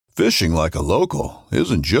Fishing like a local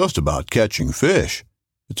isn't just about catching fish.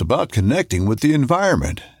 It's about connecting with the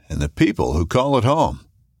environment and the people who call it home.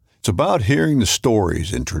 It's about hearing the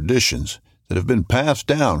stories and traditions that have been passed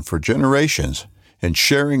down for generations and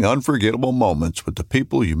sharing unforgettable moments with the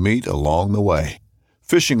people you meet along the way.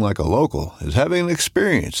 Fishing like a local is having an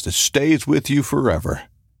experience that stays with you forever.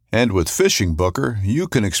 And with Fishing Booker, you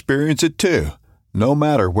can experience it too, no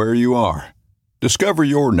matter where you are. Discover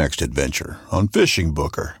your next adventure on Fishing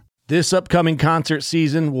Booker. This upcoming concert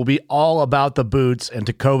season will be all about the boots, and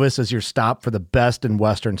Tecovas is your stop for the best in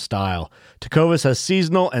Western style. Tecovas has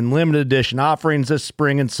seasonal and limited edition offerings this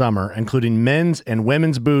spring and summer, including men's and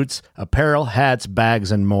women's boots, apparel, hats,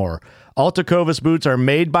 bags, and more. All Tecovas boots are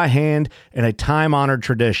made by hand in a time-honored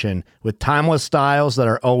tradition with timeless styles that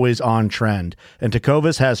are always on trend. And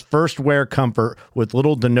Tecovas has first wear comfort with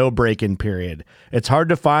little to no break-in period. It's hard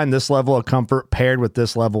to find this level of comfort paired with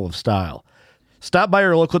this level of style. Stop by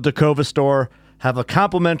your local Tecovas store, have a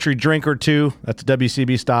complimentary drink or two, that's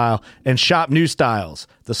WCB style, and shop new styles.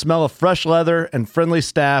 The smell of fresh leather and friendly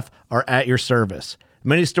staff are at your service.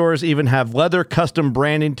 Many stores even have leather custom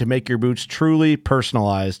branding to make your boots truly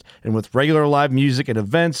personalized. And with regular live music and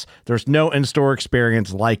events, there's no in-store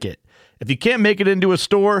experience like it. If you can't make it into a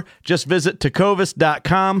store, just visit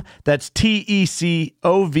tecovas.com. That's TECOVAS.com.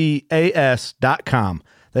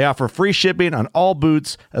 They offer free shipping on all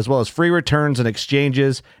boots, as well as free returns and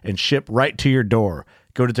exchanges, and ship right to your door.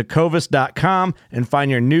 Go to tecovas.com and find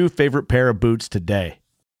your new favorite pair of boots today.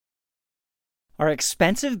 Are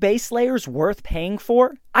expensive base layers worth paying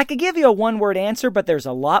for? I could give you a one-word answer, but there's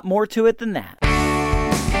a lot more to it than that.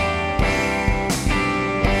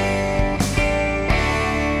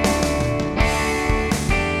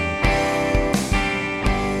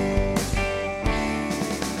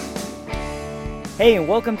 Hey, and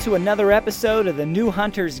welcome to another episode of the New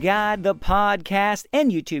Hunter's Guide, the podcast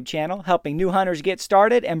and YouTube channel, helping new hunters get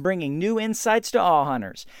started and bringing new insights to all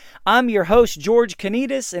hunters. I'm your host, George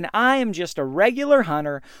Kanitas, and I am just a regular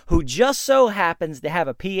hunter who just so happens to have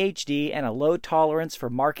a PhD and a low tolerance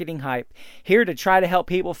for marketing hype, here to try to help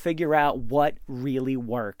people figure out what really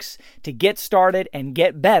works to get started and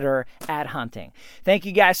get better at hunting. Thank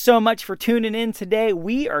you guys so much for tuning in today.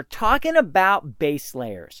 We are talking about base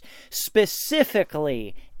layers, specifically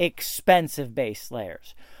expensive base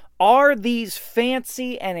layers. Are these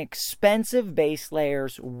fancy and expensive base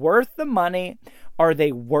layers worth the money? Are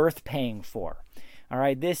they worth paying for? All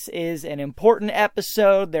right, this is an important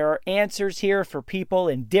episode. There are answers here for people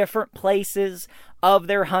in different places of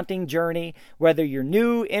their hunting journey. Whether you're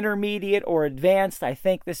new, intermediate, or advanced, I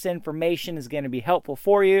think this information is going to be helpful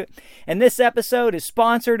for you. And this episode is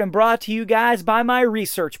sponsored and brought to you guys by my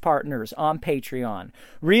research partners on Patreon.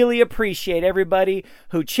 Really appreciate everybody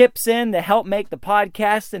who chips in to help make the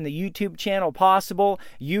podcast and the YouTube channel possible.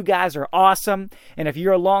 You guys are awesome. And if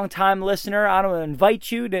you're a long-time listener, I want to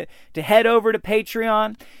invite you to head over to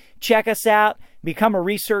Patreon. Check us out, become a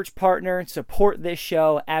research partner, and support this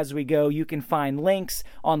show as we go. You can find links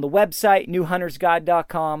on the website,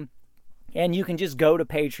 newhuntersguide.com, and you can just go to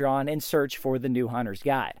Patreon and search for the New Hunter's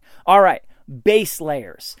Guide. All right, base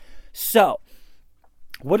layers. So,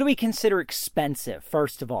 what do we consider expensive,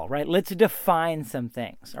 first of all, right? Let's define some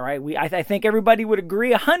things, all right? I think everybody would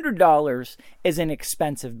agree $100 is an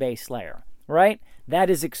expensive base layer, right?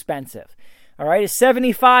 That is expensive. All right, is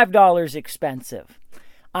 $75 expensive?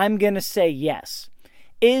 I'm going to say yes.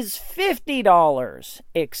 Is $50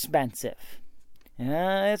 expensive?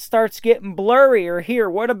 It starts getting blurrier here.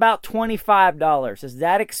 What about $25? Is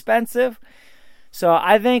that expensive? So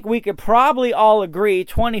I think we could probably all agree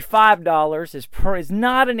 $25 is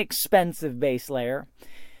not an expensive base layer.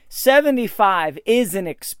 $75 is an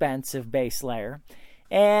expensive base layer.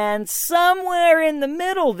 And somewhere in the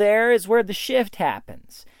middle there is where the shift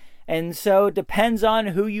happens. And so it depends on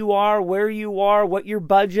who you are, where you are, what your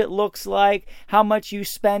budget looks like, how much you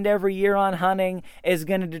spend every year on hunting is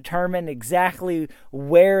going to determine exactly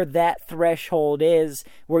where that threshold is,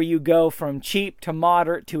 where you go from cheap to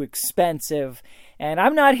moderate to expensive. And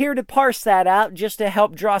I'm not here to parse that out, just to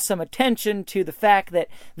help draw some attention to the fact that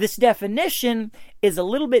this definition is a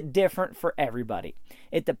little bit different for everybody.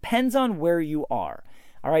 It depends on where you are.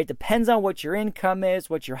 All right, depends on what your income is,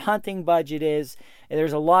 what your hunting budget is.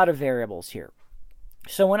 There's a lot of variables here.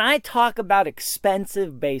 So when I talk about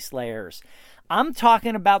expensive base layers, I'm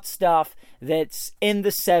talking about stuff that's in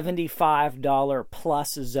the $75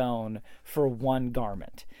 plus zone for one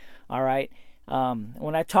garment. All right.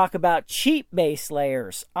 When I talk about cheap base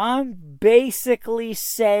layers, I'm basically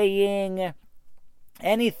saying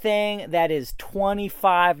anything that is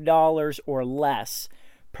 $25 or less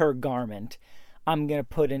per garment. I'm going to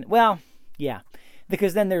put in,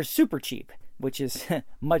 because then there's super cheap, which is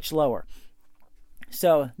much lower.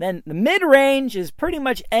 So then the mid-range is pretty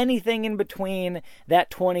much anything in between that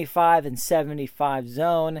 25 and 75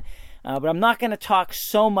 zone. But I'm not going to talk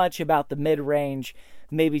so much about the mid-range,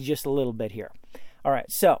 maybe just a little bit here. All right,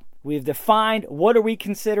 so we've defined what are we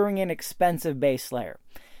considering an expensive base layer.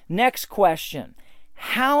 Next question,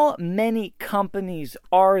 how many companies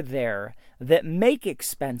are there that make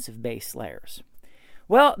expensive base layers?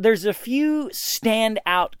 Well, there's a few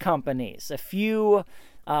standout companies, a few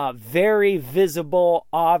very visible,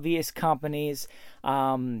 obvious companies.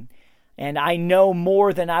 And I know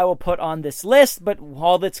more than I will put on this list, but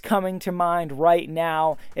all that's coming to mind right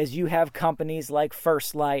now is you have companies like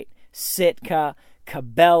First Light, Sitka,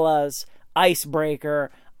 Cabela's,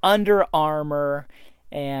 Icebreaker, Under Armour,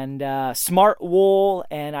 and Smart Wool,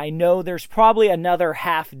 and I know there's probably another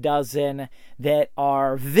half dozen that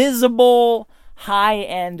are visible,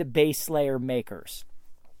 high-end base layer makers.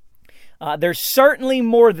 There's certainly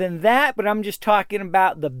more than that, but I'm just talking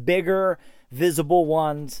about the bigger, visible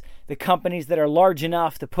ones, the companies that are large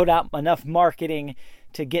enough to put out enough marketing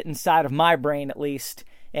to get inside of my brain at least,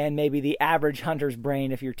 and maybe the average hunter's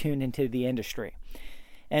brain if you're tuned into the industry.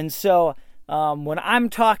 And so when I'm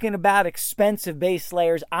talking about expensive base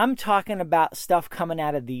layers, I'm talking about stuff coming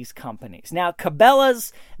out of these companies. Now,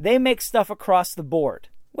 Cabela's, they make stuff across the board.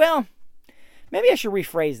 Well, maybe I should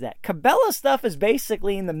rephrase that. Cabela stuff is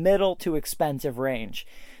basically in the middle to expensive range.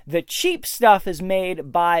 The cheap stuff is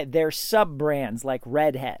made by their sub-brands like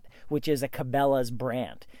Redhead, which is a Cabela's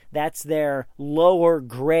brand. That's their lower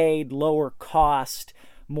grade, lower cost,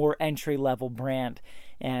 more entry-level brand.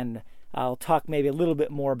 And I'll talk maybe a little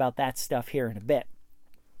bit more about that stuff here in a bit.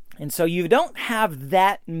 And so you don't have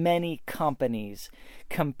that many companies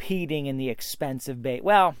competing in the expensive base.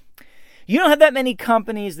 Well, you don't have that many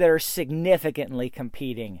companies that are significantly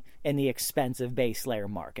competing in the expensive base layer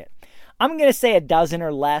market. I'm going to say a dozen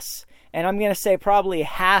or less, and I'm going to say probably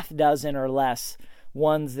half dozen or less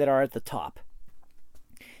ones that are at the top.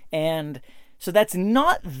 And so that's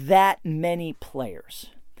not that many players.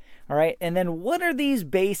 All right, and then what are these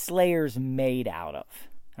base layers made out of?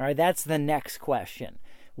 All right, that's the next question.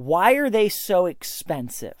 Why are they so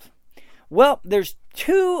expensive? Well, there's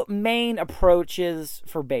two main approaches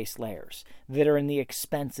for base layers that are in the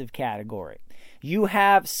expensive category. You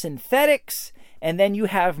have synthetics, and then you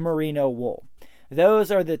have merino wool. Those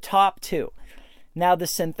are the top two. Now, the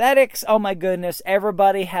synthetics, oh my goodness,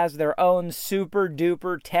 everybody has their own super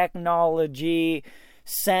duper technology,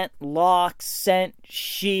 scent lock, scent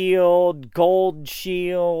shield, gold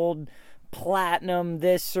shield, platinum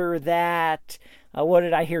this or that. What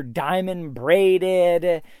did I hear? Diamond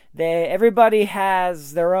braided. Everybody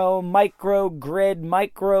has their own micro grid,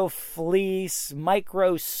 micro fleece,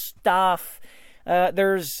 micro stuff.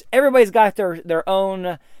 Everybody's got their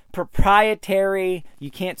own proprietary,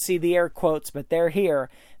 you can't see the air quotes, but they're here.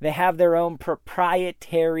 They have their own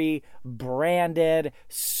proprietary, branded,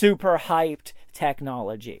 super hyped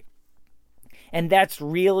technology. And that's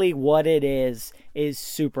really what it is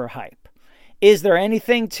super hype. Is there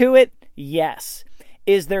anything to it? Yes.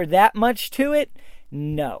 Is there that much to it?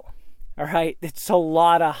 No. All right, it's a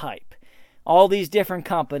lot of hype. All these different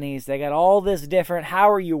companies, they got all this different,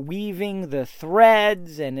 how are you weaving the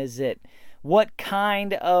threads, and is it what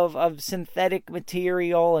kind of synthetic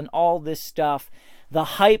material and all this stuff. The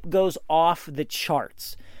hype goes off the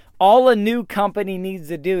charts. All a new company needs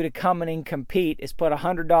to do to come in and compete is put a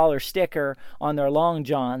 $100 sticker on their long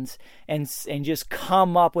johns and just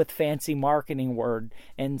come up with fancy marketing word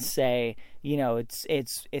and say, you know,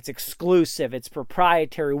 it's exclusive, it's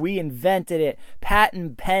proprietary, we invented it,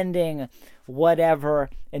 patent pending, whatever,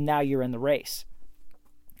 and now you're in the race.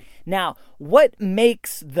 Now, what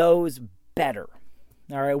makes those better?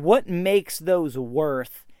 All right, what makes those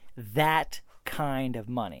worth that kind of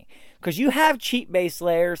money? Because you have cheap base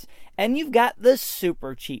layers and you've got the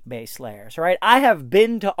super cheap base layers, right? I have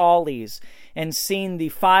been to Ollie's and seen the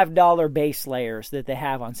 $5 base layers that they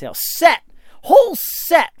have on sale. Whole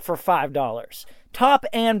set for $5, top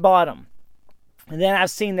and bottom. And then I've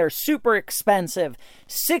seen their super expensive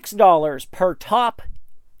 $6 per top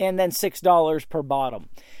and then $6 per bottom.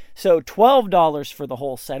 So $12 for the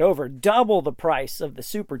whole set, over double the price of the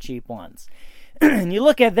super cheap ones. And you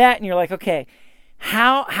look at that and you're like, okay,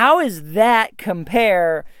 how is that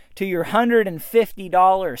compare to your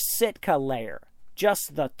 $150 Sitka layer,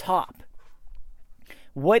 just the top?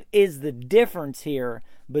 What is the difference here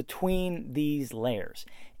between these layers?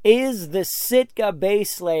 Is the Sitka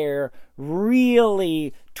base layer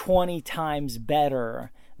really 20 times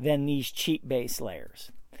better than these cheap base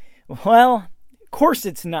layers? Well, of course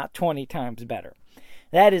it's not 20 times better.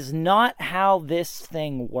 That is not how this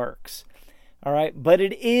thing works. All right, but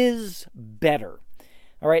it is better.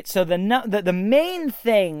 All right, so the main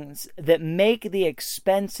things that make the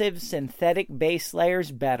expensive synthetic base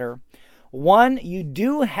layers better: one, you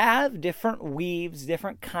do have different weaves,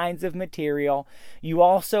 different kinds of material. You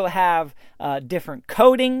also have different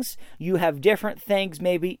coatings. You have different things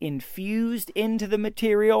maybe infused into the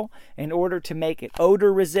material in order to make it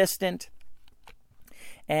odor resistant.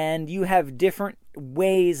 And you have different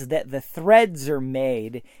ways that the threads are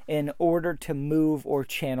made in order to move or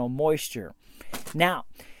channel moisture. Now,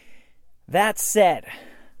 that said,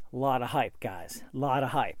 a lot of hype, guys. A lot of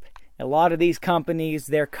hype. A lot of these companies,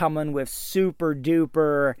 they're coming with super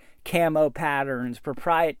duper camo patterns,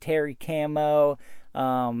 proprietary camo.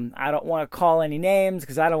 I don't want to call any names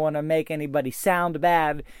because I don't want to make anybody sound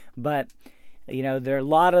bad, but there a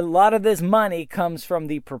lot of this money comes from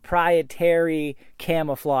the proprietary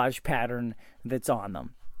camouflage pattern that's on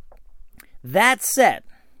them. That said,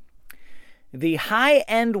 the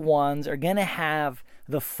high-end ones are going to have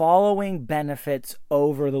the following benefits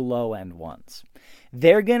over the low-end ones.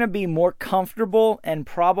 They're going to be more comfortable and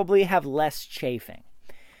probably have less chafing.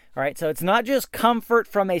 All right, so it's not just comfort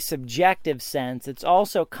from a subjective sense. It's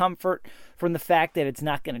also comfort from the fact that it's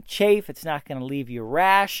not going to chafe. It's not going to leave you a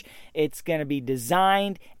rash. It's going to be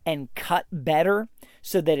designed and cut better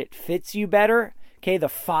so that it fits you better. Okay, the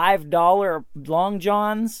 $5 Long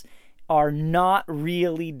Johns are not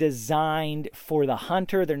really designed for the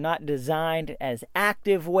hunter. They're not designed as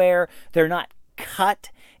active wear. They're not cut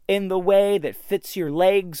in the way that fits your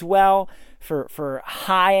legs well for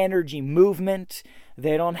high energy movement.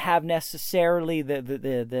 They don't have necessarily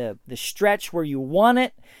the stretch where you want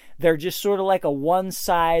it. They're just sort of like a one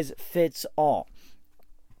size fits all.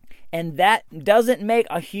 And that doesn't make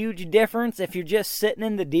a huge difference if you're just sitting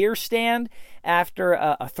in the deer stand after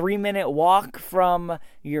a 3-minute walk from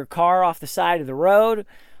your car off the side of the road.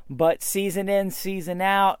 But season in, season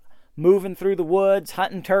out, moving through the woods,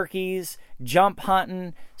 hunting turkeys, jump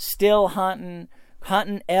hunting, still hunting,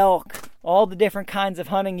 hunting elk, all the different kinds of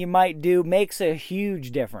hunting you might do makes a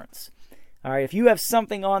huge difference. All right, if you have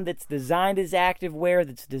something on that's designed as active wear,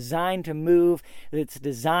 that's designed to move, that's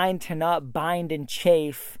designed to not bind and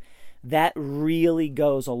chafe, that really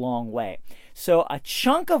goes a long way. So a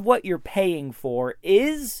chunk of what you're paying for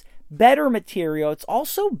is better material. It's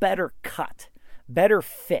also better cut, better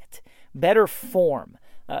fit, better form.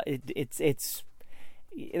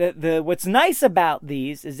 What's nice about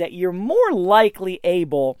these is that you're more likely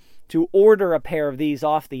able to order a pair of these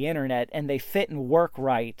off the internet and they fit and work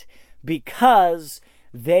right because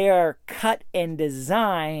they are cut and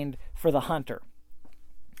designed for the hunter,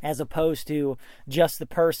 as opposed to just the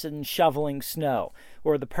person shoveling snow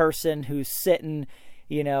or the person who's sitting,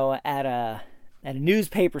 at a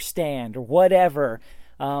newspaper stand or whatever.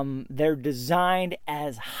 They're designed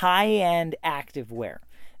as high-end activewear.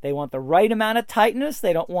 They want the right amount of tightness.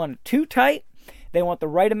 They don't want it too tight. They want the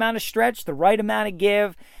right amount of stretch, the right amount of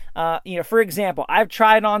give. For example, I've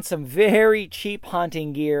tried on some very cheap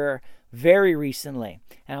hunting gear very recently,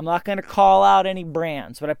 and I'm not going to call out any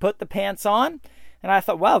brands, but I put the pants on, and I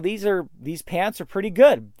thought, wow, these pants are pretty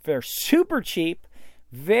good. They're super cheap,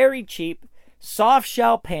 very cheap, soft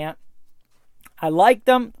shell pant. I like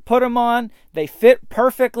them, put them on. They fit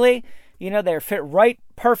perfectly. They fit right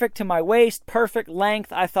perfect to my waist, perfect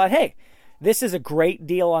length. I thought, hey, this is a great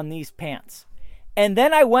deal on these pants. And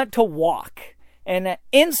then I went to walk and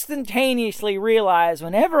instantaneously realized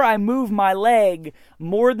whenever I move my leg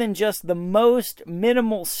more than just the most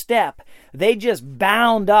minimal step, they just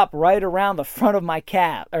bound up right around the front of my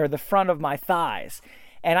calf or the front of my thighs.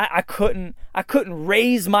 And I couldn't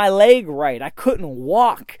raise my leg right. I couldn't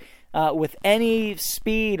walk with any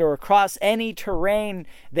speed or across any terrain.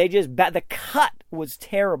 The cut was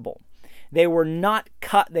terrible. They were not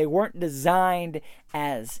cut. They weren't designed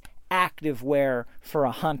as active wear for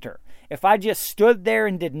a hunter. If I just stood there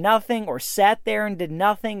and did nothing or sat there and did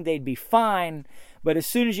nothing, they'd be fine. But as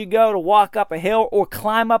soon as you go to walk up a hill or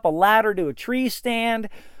climb up a ladder to a tree stand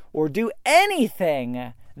or do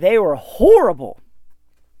anything, they were horrible.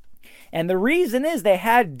 And the reason is they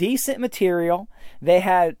had decent material, they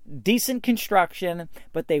had decent construction,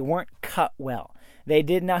 but they weren't cut well. They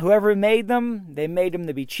did not, whoever made them, they made them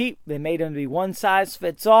to be cheap. They made them to be one size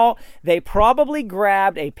fits all. They probably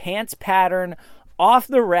grabbed a pants pattern off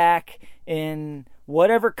the rack in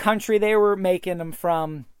whatever country they were making them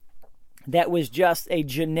from that was just a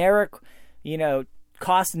generic,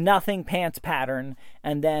 cost nothing pants pattern,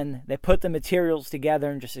 and then they put the materials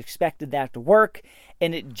together and just expected that to work,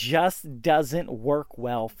 and it just doesn't work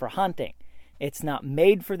well for hunting. It's not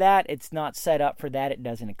made for that. It's not set up for that. It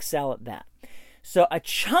doesn't excel at that. So a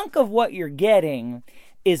chunk of what you're getting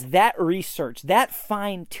is that research, that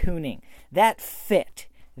fine-tuning, that fit,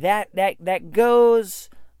 that goes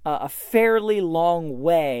a fairly long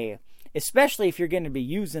way, especially if you're going to be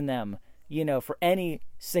using them, for any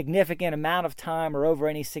significant amount of time or over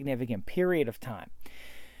any significant period of time.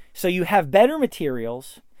 So you have better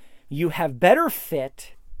materials, you have better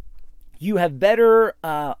fit, you have better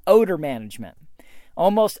odor management.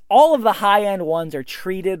 Almost all of the high-end ones are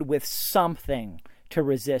treated with something to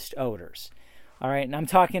resist odors. All right, and I'm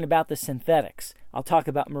talking about the synthetics. I'll talk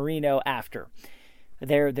about merino after.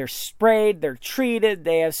 They're sprayed, they're treated,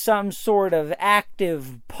 they have some sort of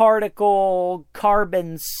active particle,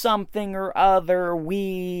 carbon something or other,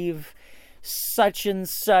 weave, such and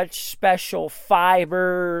such special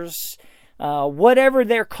fibers, whatever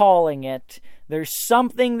they're calling it. There's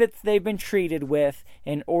something that they've been treated with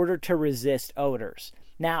in order to resist odors.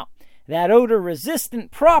 Now, that odor-resistant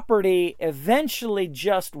property eventually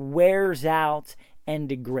just wears out and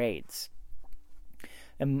degrades.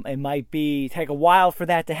 It might take a while for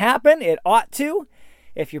that to happen. It ought to,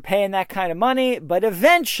 if you're paying that kind of money, but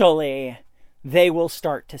eventually they will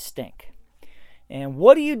start to stink. And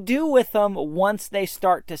what do you do with them once they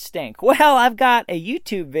start to stink? Well, I've got a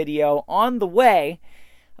YouTube video on the way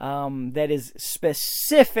that is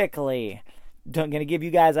specifically going to give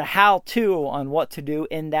you guys a how-to on what to do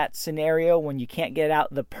in that scenario when you can't get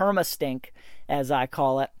out the perma-stink, as I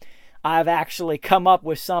call it. I've actually come up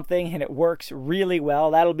with something and it works really well.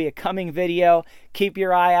 That'll be a coming video. Keep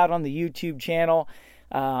your eye out on the YouTube channel.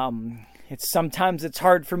 Sometimes it's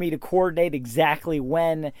hard for me to coordinate exactly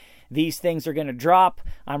when these things are going to drop.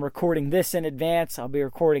 I'm recording this in advance. I'll be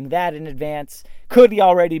recording that in advance. Could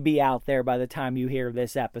already be out there by the time you hear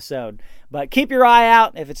this episode. But keep your eye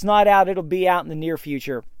out. If it's not out, it'll be out in the near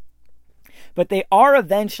future. But they are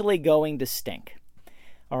eventually going to stink.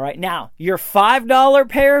 All right, now, your $5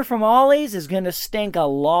 pair from Ollie's is going to stink a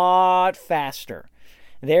lot faster.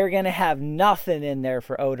 They're going to have nothing in there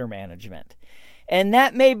for odor management. And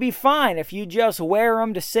that may be fine if you just wear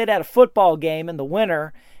them to sit at a football game in the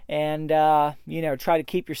winter and, try to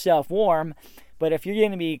keep yourself warm. But if you're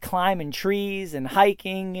going to be climbing trees and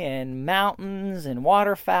hiking and mountains and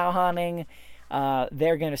waterfowl hunting,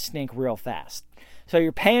 they're going to stink real fast. So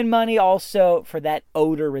you're paying money also for that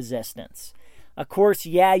odor resistance. Of course,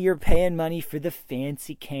 you're paying money for the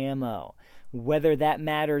fancy camo. Whether that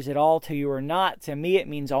matters at all to you or not, to me it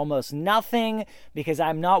means almost nothing because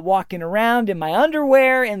I'm not walking around in my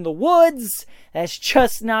underwear in the woods. That's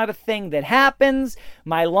just not a thing that happens.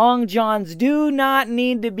 My long johns do not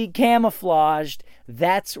need to be camouflaged.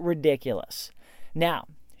 That's ridiculous. Now,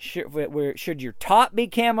 should your top be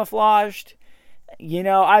camouflaged?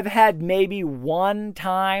 I've had maybe one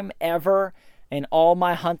time ever in all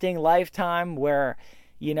my hunting lifetime where,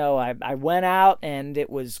 I went out and it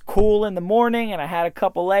was cool in the morning and I had a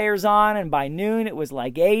couple layers on and by noon it was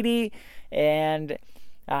like 80 and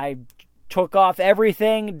I took off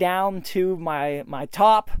everything down to my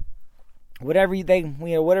top, whatever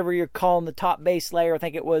you're calling the top base layer. I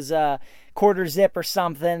think it was a quarter zip or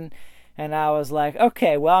something. And I was like,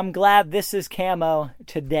 okay, well, I'm glad this is camo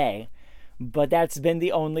today. But that's been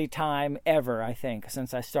the only time ever, I think,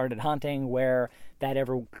 since I started hunting where that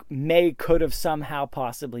ever could have somehow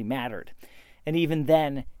possibly mattered. And even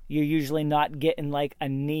then, you're usually not getting like a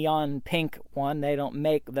neon pink one. They don't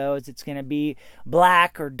make those. It's going to be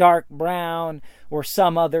black or dark brown or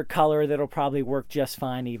some other color that'll probably work just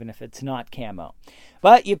fine even if it's not camo.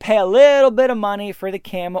 But you pay a little bit of money for the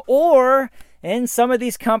camo, or in some of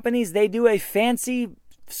these companies, they do a fancy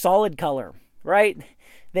solid color, right?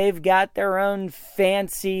 They've got their own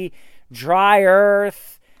fancy dry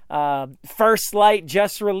earth. First Light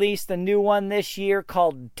just released a new one this year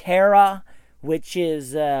called Terra, which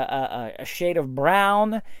is a shade of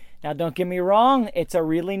brown. Now, don't get me wrong. It's a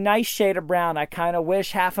really nice shade of brown. I kind of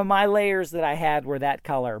wish half of my layers that I had were that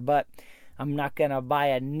color, but I'm not going to buy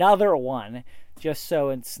another one just so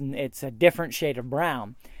it's a different shade of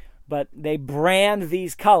brown. But they brand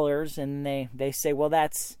these colors, and they say, well,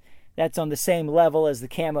 that's on the same level as the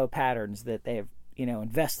camo patterns that they've,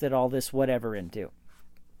 invested all this whatever into.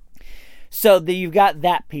 So you've got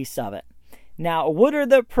that piece of it. Now, what are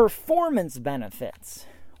the performance benefits?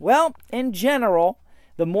 Well, in general,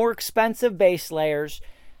 the more expensive base layers,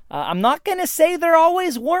 I'm not going to say they're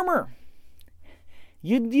always warmer.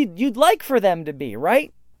 You'd like for them to be,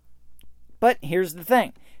 right? But here's the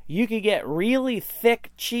thing. You could get really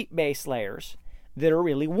thick, cheap base layers that are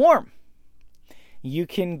really warm. You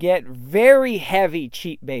can get very heavy,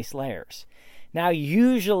 cheap base layers. Now,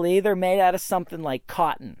 usually they're made out of something like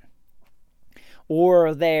cotton.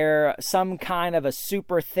 or they're some kind of a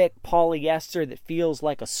super thick polyester that feels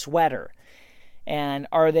like a sweater. And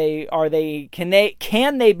can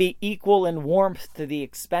they be equal in warmth to the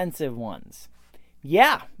expensive ones?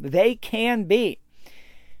 Yeah, they can be.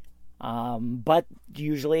 But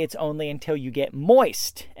usually it's only until you get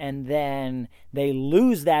moist, and then they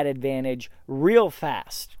lose that advantage real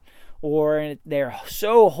fast. Or they're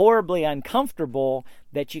so horribly uncomfortable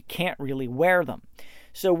that you can't really wear them.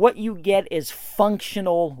 So what you get is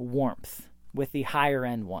functional warmth with the higher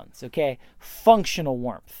end ones, okay? Functional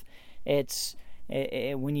warmth. It's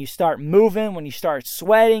when you start moving, when you start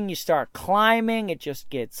sweating, you start climbing, it just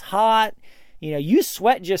gets hot. You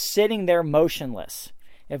sweat just sitting there motionless.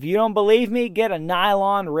 If you don't believe me, get a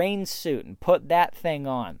nylon rain suit and put that thing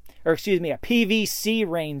on. Or a PVC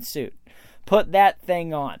rain suit. Put that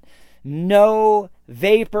thing on. No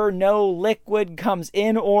vapor, no liquid comes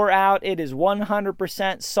in or out. It is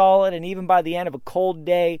 100% solid, and even by the end of a cold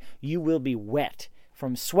day, you will be wet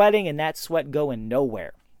from sweating, and that sweat going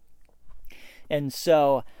nowhere. And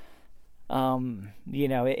so,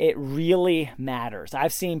 it really matters.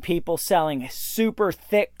 I've seen people selling super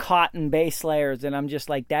thick cotton base layers, and I'm just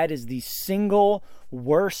like, that is the single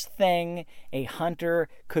worst thing a hunter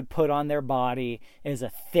could put on their body is a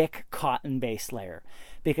thick cotton base layer.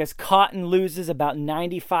 Because cotton loses about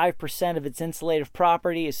 95% of its insulative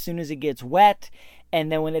property as soon as it gets wet, and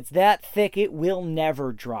then when it's that thick, it will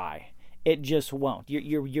never dry. It just won't.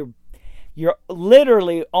 You're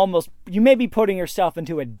literally you may be putting yourself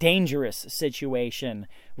into a dangerous situation,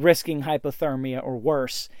 risking hypothermia or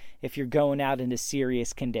worse if you're going out into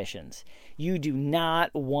serious conditions. You do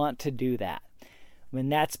not want to do that.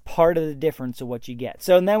 That's part of the difference of what you get.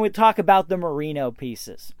 So then we talk about the merino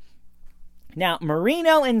pieces. Now,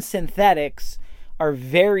 merino and synthetics are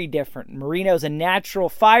very different. Merino is a natural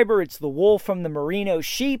fiber. It's the wool from the merino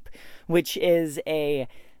sheep, which is a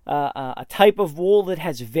type of wool that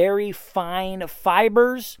has very fine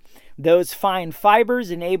fibers. Those fine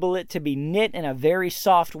fibers enable it to be knit in a very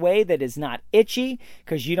soft way that is not itchy,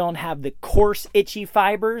 because you don't have the coarse, itchy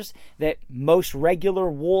fibers that most regular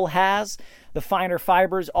wool has. The finer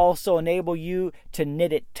fibers also enable you to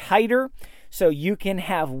knit it tighter, so you can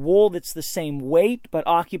have wool that's the same weight but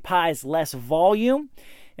occupies less volume.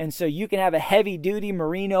 And so you can have a heavy-duty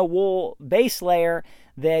merino wool base layer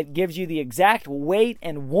that gives you the exact weight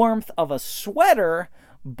and warmth of a sweater,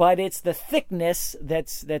 but it's the thickness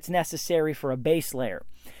that's necessary for a base layer.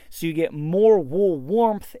 So you get more wool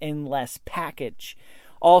warmth and less package.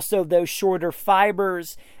 Also, those shorter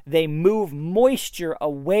fibers, they move moisture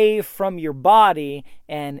away from your body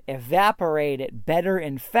and evaporate it better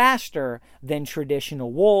and faster than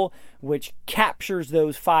traditional wool, which captures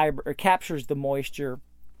captures the moisture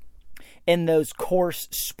in those coarse,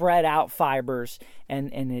 spread out fibers,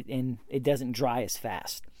 and it doesn't dry as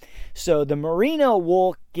fast. So the merino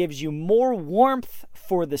wool gives you more warmth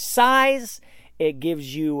for the size. It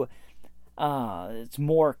gives you it's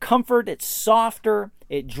more comfort, it's softer,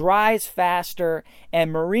 it dries faster,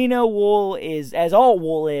 and merino wool is, as all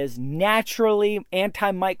wool is, naturally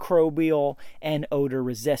antimicrobial and odor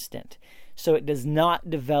resistant. So it does not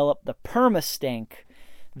develop the permastink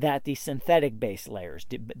that the synthetic base layers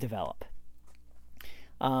develop.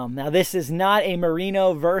 Now, this is not a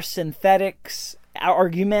merino versus synthetics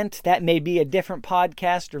argument. That may be a different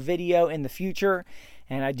podcast or video in the future,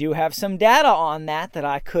 and I do have some data on that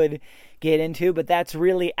I could get into, but that's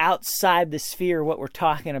really outside the sphere of what we're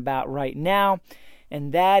talking about right now.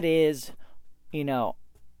 And that is,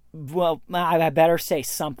 I better say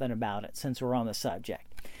something about it since we're on the subject.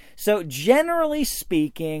 So generally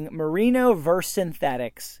speaking, merino versus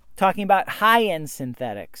synthetics, talking about high-end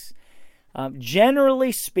synthetics,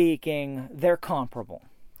 generally speaking, they're comparable.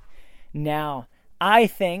 Now, I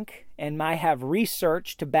think, and I have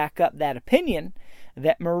research to back up that opinion,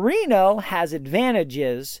 that merino has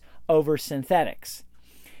advantages over synthetics.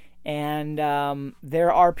 And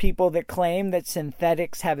there are people that claim that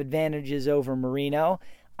synthetics have advantages over merino.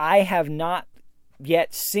 I have not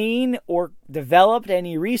yet seen or developed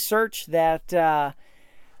any research that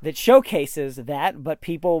showcases that, but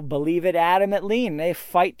people believe it adamantly, and they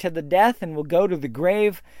fight to the death and will go to the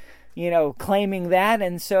grave, claiming that.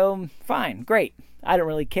 And so, fine, great. I don't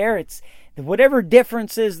really care. It's whatever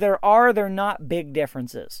differences there are, they're not big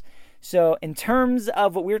differences. So in terms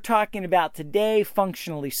of what we're talking about today,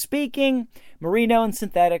 functionally speaking, merino and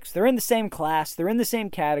synthetics, they're in the same class, they're in the same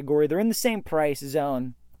category, they're in the same price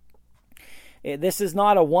zone. This is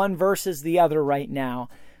not a one versus the other right now,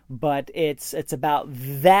 but it's about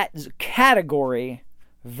that category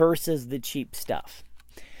versus the cheap stuff.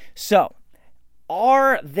 So,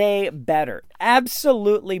 are they better?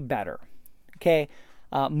 Absolutely better. Okay,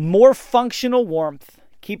 more functional warmth,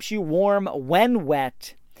 keeps you warm when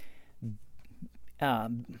wet,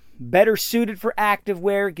 better suited for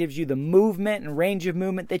activewear, gives you the movement and range of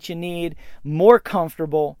movement that you need, more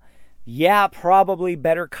comfortable. Yeah, probably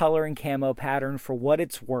better color and camo pattern for what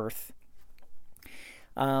it's worth.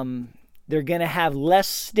 They're going to have less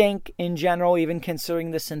stink in general, even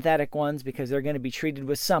considering the synthetic ones, because they're going to be treated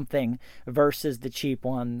with something versus the cheap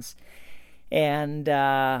ones. And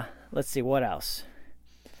let's see, what else?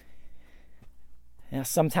 Now,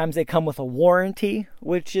 sometimes they come with a warranty,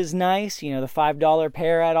 which is nice. You know, the $5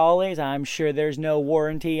 pair at Ollie's, I'm sure there's no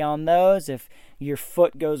warranty on those. If your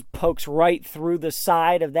foot pokes right through the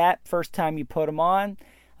side of that first time you put them on,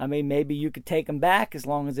 I mean, maybe you could take them back as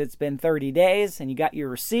long as it's been 30 days and you got your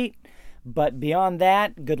receipt. But beyond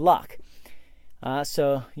that, good luck.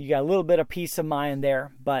 So you got a little bit of peace of mind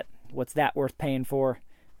there, but what's that worth paying for?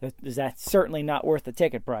 Is that certainly not worth the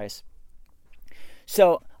ticket price?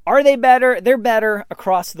 So are they better? They're better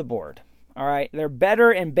across the board. All right. They're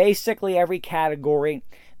better in basically every category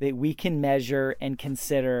that we can measure and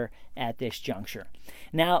consider at this juncture.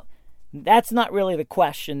 Now, that's not really the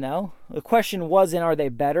question, though. The question wasn't, are they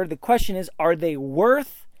better? The question is, are they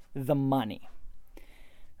worth the money?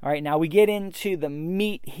 All right, now we get into the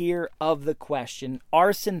meat here of the question.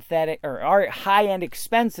 Are synthetic or are high-end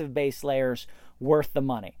expensive base layers worth the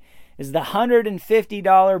money? Is the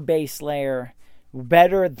 $150 base layer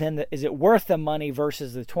better than is it worth the money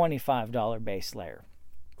versus the $25 base layer?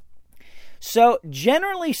 So,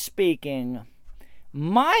 generally speaking,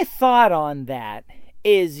 my thought on that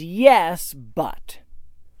is yes, but.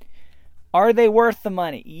 Are they worth the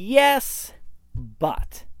money? Yes,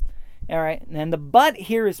 but. All right, and the but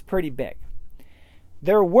here is pretty big.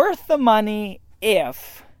 They're worth the money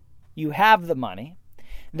if you have the money.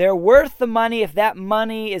 They're worth the money if that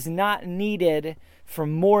money is not needed for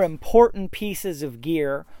more important pieces of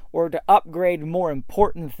gear or to upgrade more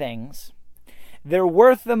important things. They're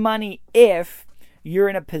worth the money if you're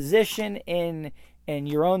in a position in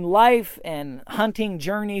your own life and hunting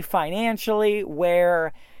journey financially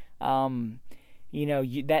where that's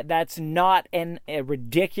not a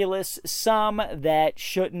ridiculous sum that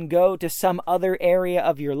shouldn't go to some other area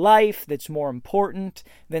of your life that's more important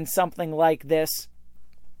than something like this.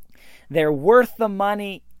 They're worth the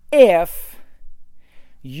money if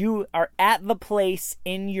you are at the place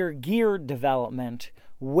in your gear development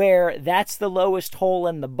where that's the lowest hole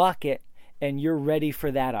in the bucket and you're ready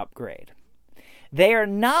for that upgrade. They are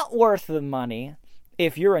not worth the money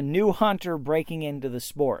if you're a new hunter breaking into the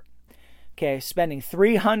sport. Okay, spending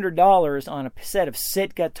 $300 on a set of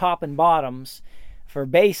Sitka top and bottoms for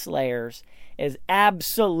base layers is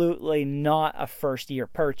absolutely not a first-year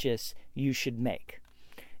purchase you should make.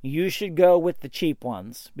 You should go with the cheap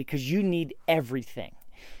ones because you need everything.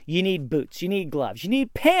 You need boots, you need gloves, you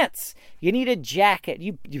need pants, you need a jacket,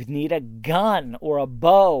 you need a gun or a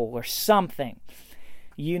bow or something.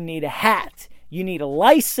 You need a hat, you need a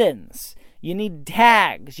license, you need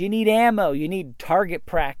tags, you need ammo, you need target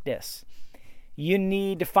practice. You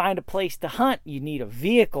need to find a place to hunt. You need a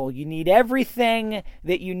vehicle. You need everything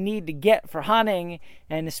that you need to get for hunting.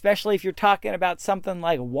 And especially if you're talking about something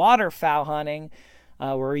like waterfowl hunting,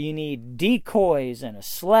 where you need decoys and a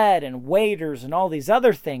sled and waders and all these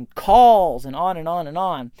other things, calls and on and on and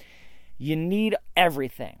on. You need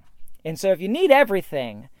everything. And so if you need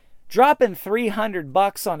everything, dropping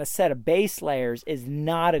 $300 on a set of base layers is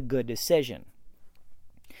not a good decision.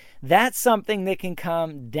 That's something that can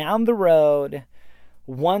come down the road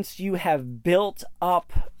once you have built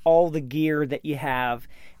up all the gear that you have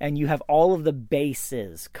and you have all of the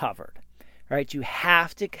bases covered. Right? You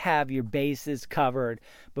have to have your bases covered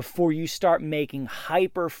before you start making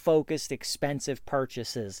hyper-focused, expensive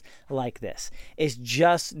purchases like this. It's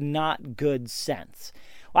just not good sense.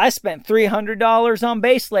 Well, I spent $300 on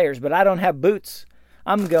base layers, but I don't have boots.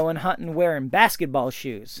 I'm going hunting wearing basketball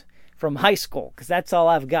shoes from high school because that's all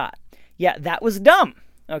I've got. Yeah, that was dumb.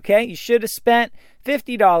 Okay, you should have spent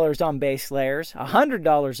 $50 on base layers,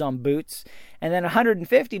 $100 on boots, and then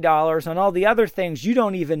 $150 on all the other things you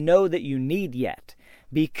don't even know that you need yet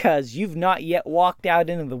because you've not yet walked out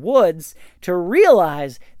into the woods to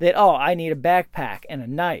realize that, oh, I need a backpack and a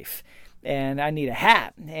knife, and I need a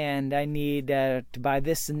hat, and I need to buy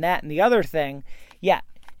this and that and the other thing. Yeah,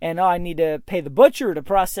 and I need to pay the butcher to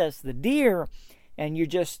process the deer, and you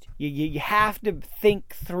have to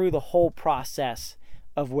think through the whole process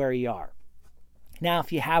of where you are. Now,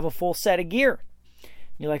 if you have a full set of gear,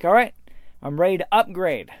 you're like, all right, I'm ready to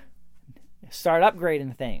upgrade. Start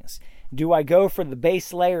upgrading things. Do I go for the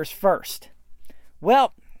base layers first?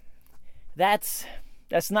 Well, that's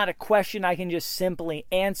not a question I can just simply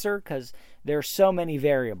answer because There are so many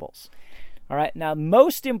variables. All right, now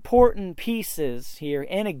most important pieces here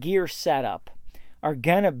in a gear setup are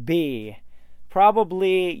going to be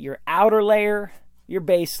probably your outer layer, your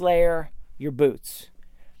base layer, your boots.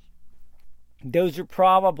 Those are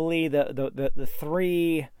probably the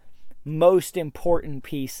three most important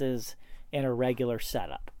pieces in a regular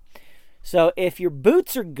setup. So if your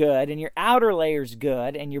boots are good and your outer layer's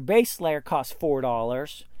good and your base layer costs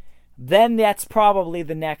 $4, then that's probably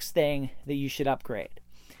the next thing that you should upgrade.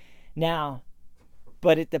 Now,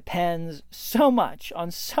 but it depends so much on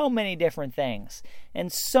so many different things,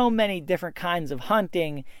 and so many different kinds of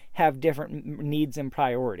hunting have different needs and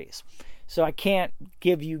priorities. So I can't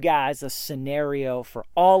give you guys a scenario for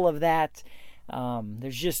all of that.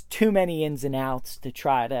 There's just too many ins and outs to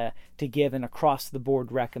try to give an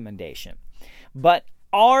across-the-board recommendation. But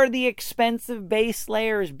are the expensive base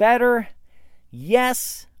layers better?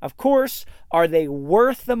 Yes, of course. Are they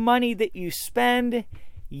worth the money that you spend?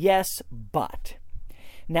 Yes, but.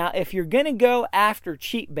 Now, if you're going to go after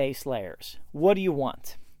cheap base layers, what do you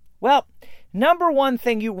want? Well, number one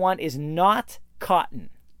thing you want is not cotton.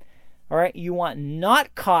 All right, you want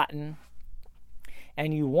not cotton,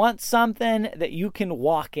 and you want something that you can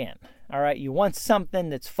walk in. All right, you want something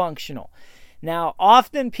that's functional. Now,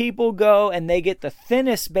 often people go and they get the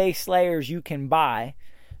thinnest base layers you can buy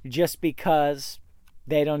just because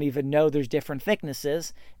they don't even know there's different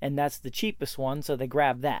thicknesses, and that's the cheapest one, so they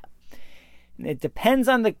grab that. It depends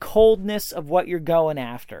on the coldness of what you're going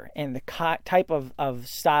after and the type of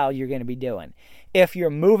style you're going to be doing. If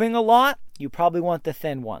you're moving a lot, you probably want the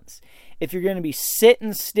thin ones. If you're going to be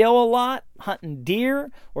sitting still a lot, hunting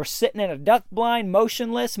deer, or sitting in a duck blind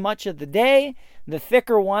motionless much of the day, the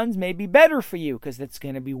thicker ones may be better for you because it's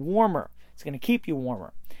going to be warmer. It's going to keep you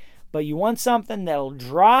warmer. But you want something that'll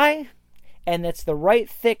dry and that's the right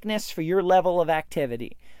thickness for your level of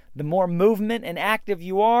activity. The more movement and active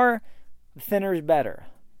you are, the thinner is better.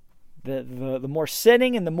 The more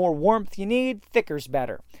sitting and the more warmth you need, thicker is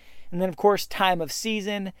better. And then, of course, time of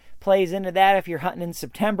season plays into that. If you're hunting in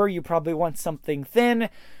September, you probably want something thin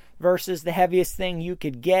versus the heaviest thing you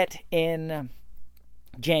could get in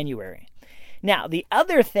January. Now, the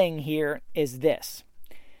other thing here is this.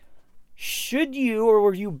 Should you, or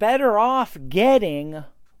were you better off getting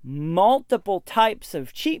multiple types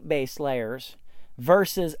of cheap base layers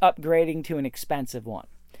versus upgrading to an expensive one?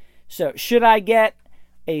 So, should I get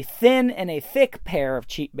a thin and a thick pair of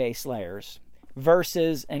cheap base layers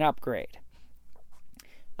versus an upgrade?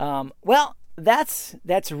 Well, that's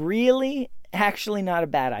really actually not a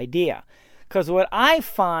bad idea. Because what I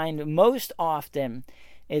find most often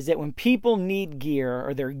is that when people need gear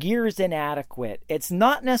or their gear is inadequate, it's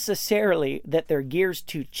not necessarily that their gear's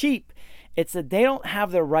too cheap. It's that they don't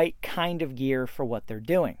have the right kind of gear for what they're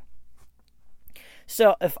doing.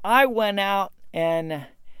 So if I went out and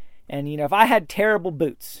if I had terrible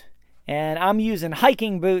boots and I'm using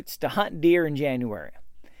hiking boots to hunt deer in January,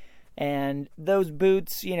 and those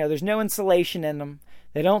boots, there's no insulation in them.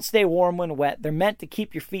 They don't stay warm when wet. They're meant to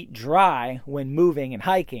keep your feet dry when moving and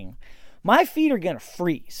hiking. My feet are going to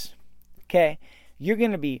freeze. Okay? You're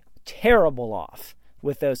going to be terrible off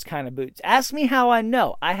with those kind of boots. Ask me how I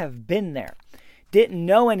know. I have been there. Didn't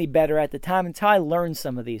know any better at the time until I learned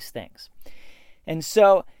some of these things. And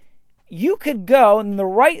so you could go, and the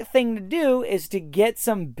right thing to do is to get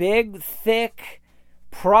some big, thick,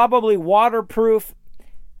 probably waterproof,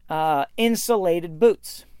 insulated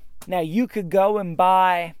boots. Now, you could go and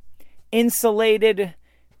buy insulated,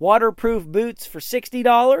 waterproof boots for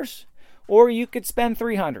 $60, or you could spend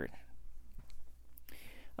 $300.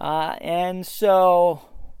 And so,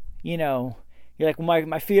 you're like, well,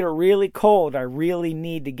 my feet are really cold. I really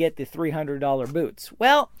need to get the $300 boots.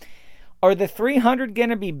 Well, are the $300 going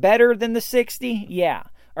to be better than the $60? Yeah.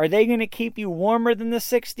 Are they going to keep you warmer than the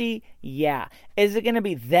 $60? Yeah. Is it going to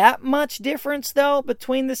be that much difference, though,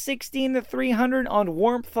 between the $60 and the $300 on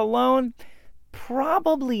warmth alone?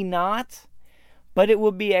 Probably not. But it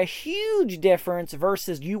would be a huge difference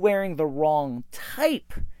versus you wearing the wrong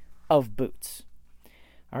type of boots.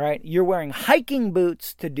 All right? You're wearing hiking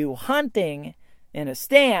boots to do hunting in a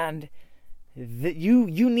stand. You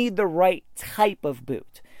need the right type of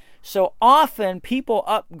boot. So often people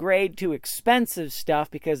upgrade to expensive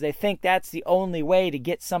stuff because they think that's the only way to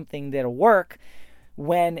get something that'll work,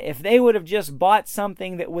 when if they would have just bought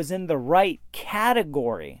something that was in the right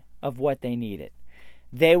category of what they needed,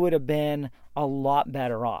 they would have been a lot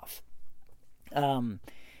better off. The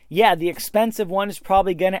expensive one is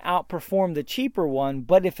probably going to outperform the cheaper one,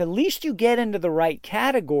 but if at least you get into the right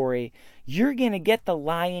category, you're going to get the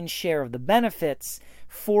lion's share of the benefits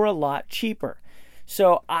for a lot cheaper.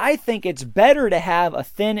 So I think it's better to have a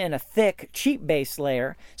thin and a thick cheap base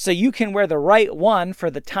layer so you can wear the right one for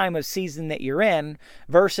the time of season that you're in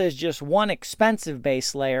versus just one expensive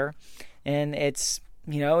base layer. And it's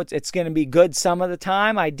going to be good some of the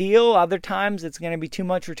time, ideal. Other times it's going to be too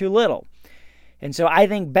much or too little. And so I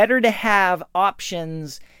think better to have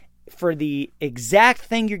options for the exact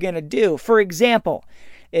thing you're going to do. For example,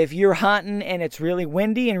 if you're hunting and it's really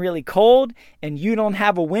windy and really cold and you don't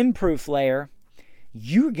have a windproof layer,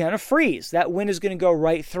 you're going to freeze. That wind is going to go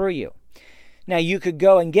right through you. Now, you could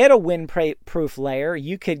go and get a windproof layer.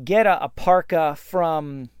 You could get a parka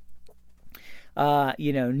from,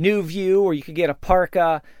 New View, or you could get a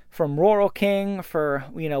parka from Rural King for,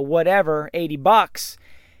 whatever, $80,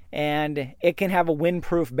 and it can have a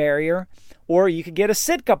windproof barrier. Or you could get a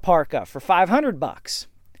Sitka parka for $500.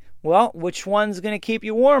 Well, which one's going to keep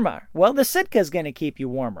you warmer? Well, the Sitka is going to keep you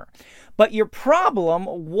warmer. But your problem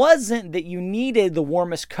wasn't that you needed the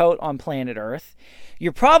warmest coat on planet Earth.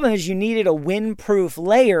 Your problem is you needed a windproof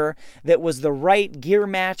layer that was the right gear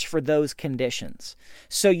match for those conditions.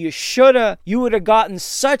 So you would have gotten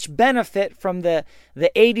such benefit from the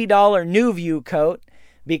 $80 New View coat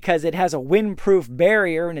because it has a windproof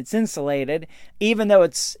barrier and it's insulated. Even though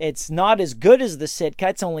it's not as good as the Sitka,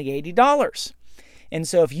 it's only $80. And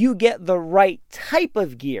so if you get the right type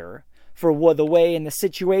of gear for the way and the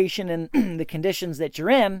situation and the conditions that you're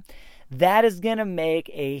in, that is going to make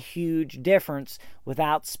a huge difference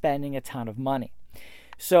without spending a ton of money.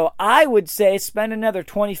 So I would say spend another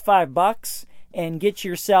 $25 and get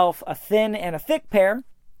yourself a thin and a thick pair,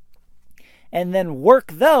 and then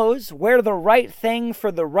work those, wear the right thing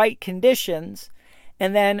for the right conditions.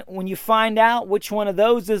 And then when you find out which one of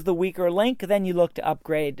those is the weaker link, then you look to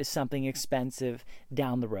upgrade to something expensive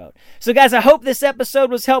down the road. So guys, I hope this episode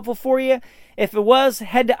was helpful for you. If it was,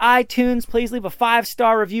 head to iTunes. Please leave a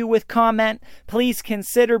 5-star review with comment. Please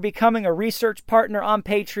consider becoming a research partner on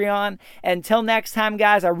Patreon. Until next time,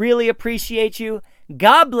 guys, I really appreciate you.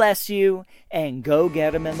 God bless you, and go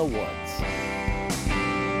get them in the woods.